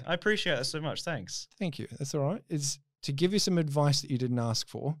this, I appreciate that so much. Thanks. Thank you. That's all right. Is to give you some advice that you didn't ask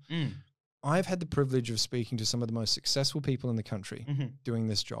for. I've had the privilege of speaking to some of the most successful people in the country doing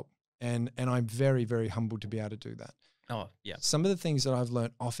this job, and I'm very, very humbled to be able to do that. Oh, yeah. Some of the things that I've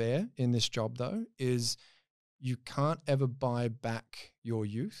learned off air in this job, though, is you can't ever buy back your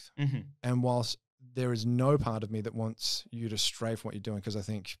youth. And whilst there is no part of me that wants you to stray from what you're doing, because I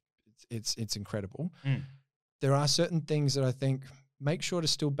think it's incredible, there are certain things that I think make sure to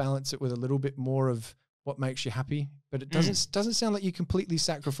still balance it with a little bit more of what makes you happy. But it doesn't sound like you completely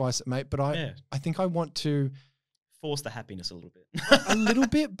sacrifice it, mate. But I think I want to force the happiness a little bit. A little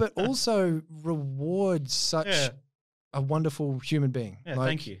bit, but also reward such a wonderful human being. Yeah, like,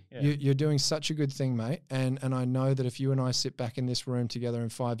 thank you. Yeah. You're doing such a good thing, mate. And I know that if you and I sit back in this room together in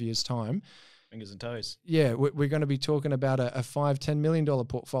 5 years' time, fingers and toes. Yeah, we're going to be talking about a $5-10 million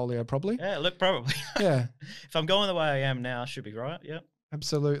portfolio, probably. Yeah, look, probably. Yeah. If I'm going the way I am now, I should be right. Yeah.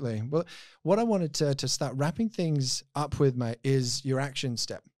 Absolutely. Well, what I wanted to start wrapping things up with, mate, is your action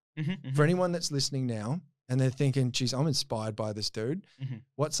step. For anyone that's listening now, and they're thinking, geez, I'm inspired by this dude.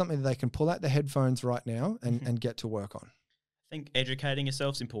 What's something that they can pull out the headphones right now and get to work on? I think educating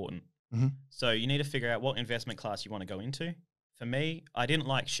yourself is important. So you need to figure out what investment class you want to go into. For me, I didn't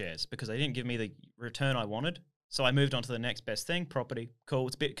like shares because they didn't give me the return I wanted. So I moved on to the next best thing, property. Cool,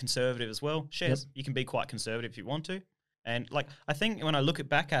 it's a bit conservative as well. Shares, you can be quite conservative if you want to. And like, I think when I look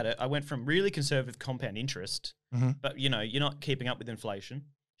back at it, I went from really conservative compound interest, but you know, you're not keeping up with inflation.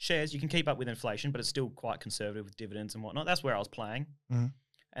 Shares, you can keep up with inflation, but it's still quite conservative with dividends and whatnot. That's where I was playing.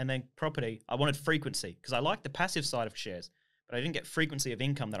 And then property, I wanted frequency because I liked the passive side of shares, but I didn't get frequency of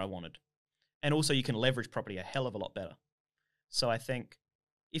income that I wanted. And also you can leverage property a hell of a lot better. So I think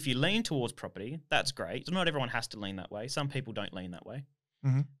if you lean towards property, that's great. Not everyone has to lean that way. Some people don't lean that way.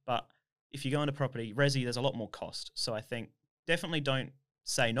 But if you go into property, resi, there's a lot more cost. So I think definitely don't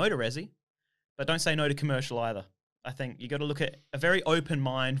say no to resi, but don't say no to commercial either. I think you got to look at a very open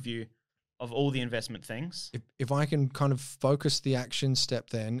mind view of all the investment things. If I can kind of focus the action step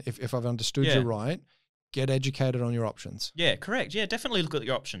then, if I've understood you right, get educated on your options. Yeah, correct. Yeah, definitely look at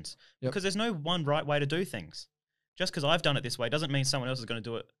your options because there's no one right way to do things. Just because I've done it this way doesn't mean someone else is going to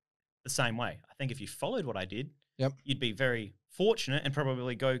do it the same way. I think if you followed what I did, you'd be very fortunate and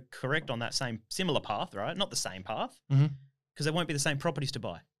probably go correct on that similar path, right? Not the same path because there won't be the same properties to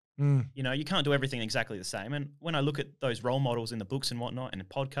buy. You know, you can't do everything exactly the same. And when I look at those role models in the books and whatnot and the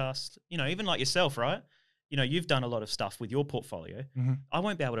podcasts, you know, even like yourself, right? You know, you've done a lot of stuff with your portfolio. I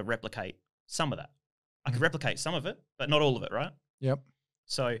won't be able to replicate some of that. I could replicate some of it, but not all of it, right?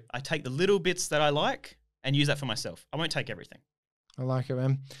 So I take the little bits that I like and use that for myself. I won't take everything. I like it,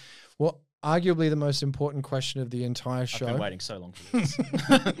 man. Well, arguably the most important question of the entire show. I've been waiting so long for this.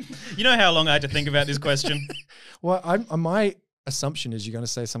 You know how long I had to think about this question? Well, my assumption is you're going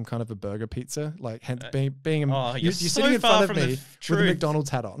to say some kind of a burger pizza, like hence being you're so sitting in front of me with a truth.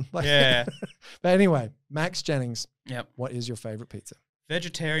 McDonald's hat on. Like, yeah. But anyway, Max Jennings. Yep. What is your favorite pizza?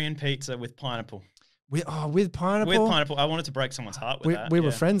 Vegetarian pizza with pineapple. With pineapple? With pineapple. I wanted to break someone's heart with that. We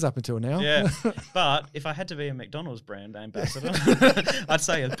were friends up until now. Yeah. But if I had to be a McDonald's brand ambassador, I'd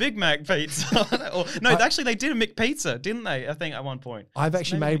say a Big Mac pizza. Actually, they did a McPizza, didn't they? I think at one point. I've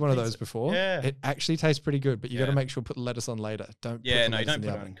actually made one of those before. Yeah. It actually tastes pretty good, but you got to make sure put lettuce on later. Don't don't put it it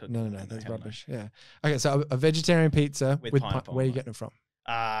on. No, that's rubbish. Yeah. Okay, so a vegetarian pizza with pineapple. Where are you getting it from?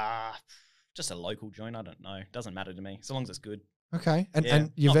 Just a local joint. I don't know. Doesn't matter to me, as long as it's good. Okay.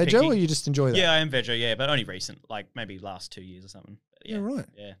 And you veggie or you just enjoy that? Yeah, I am veggie, but only recent, like maybe last 2 years or something. But right.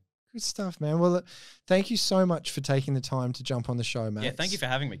 Yeah. Good stuff, man. Well, thank you so much for taking the time to jump on the show, mate. Yeah, thank you for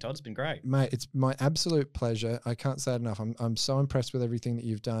having me, Todd. It's been great. Mate, it's my absolute pleasure. I can't say it enough. I'm so impressed with everything that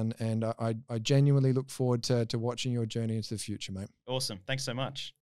you've done, and I genuinely look forward to watching your journey into the future, mate. Awesome. Thanks so much.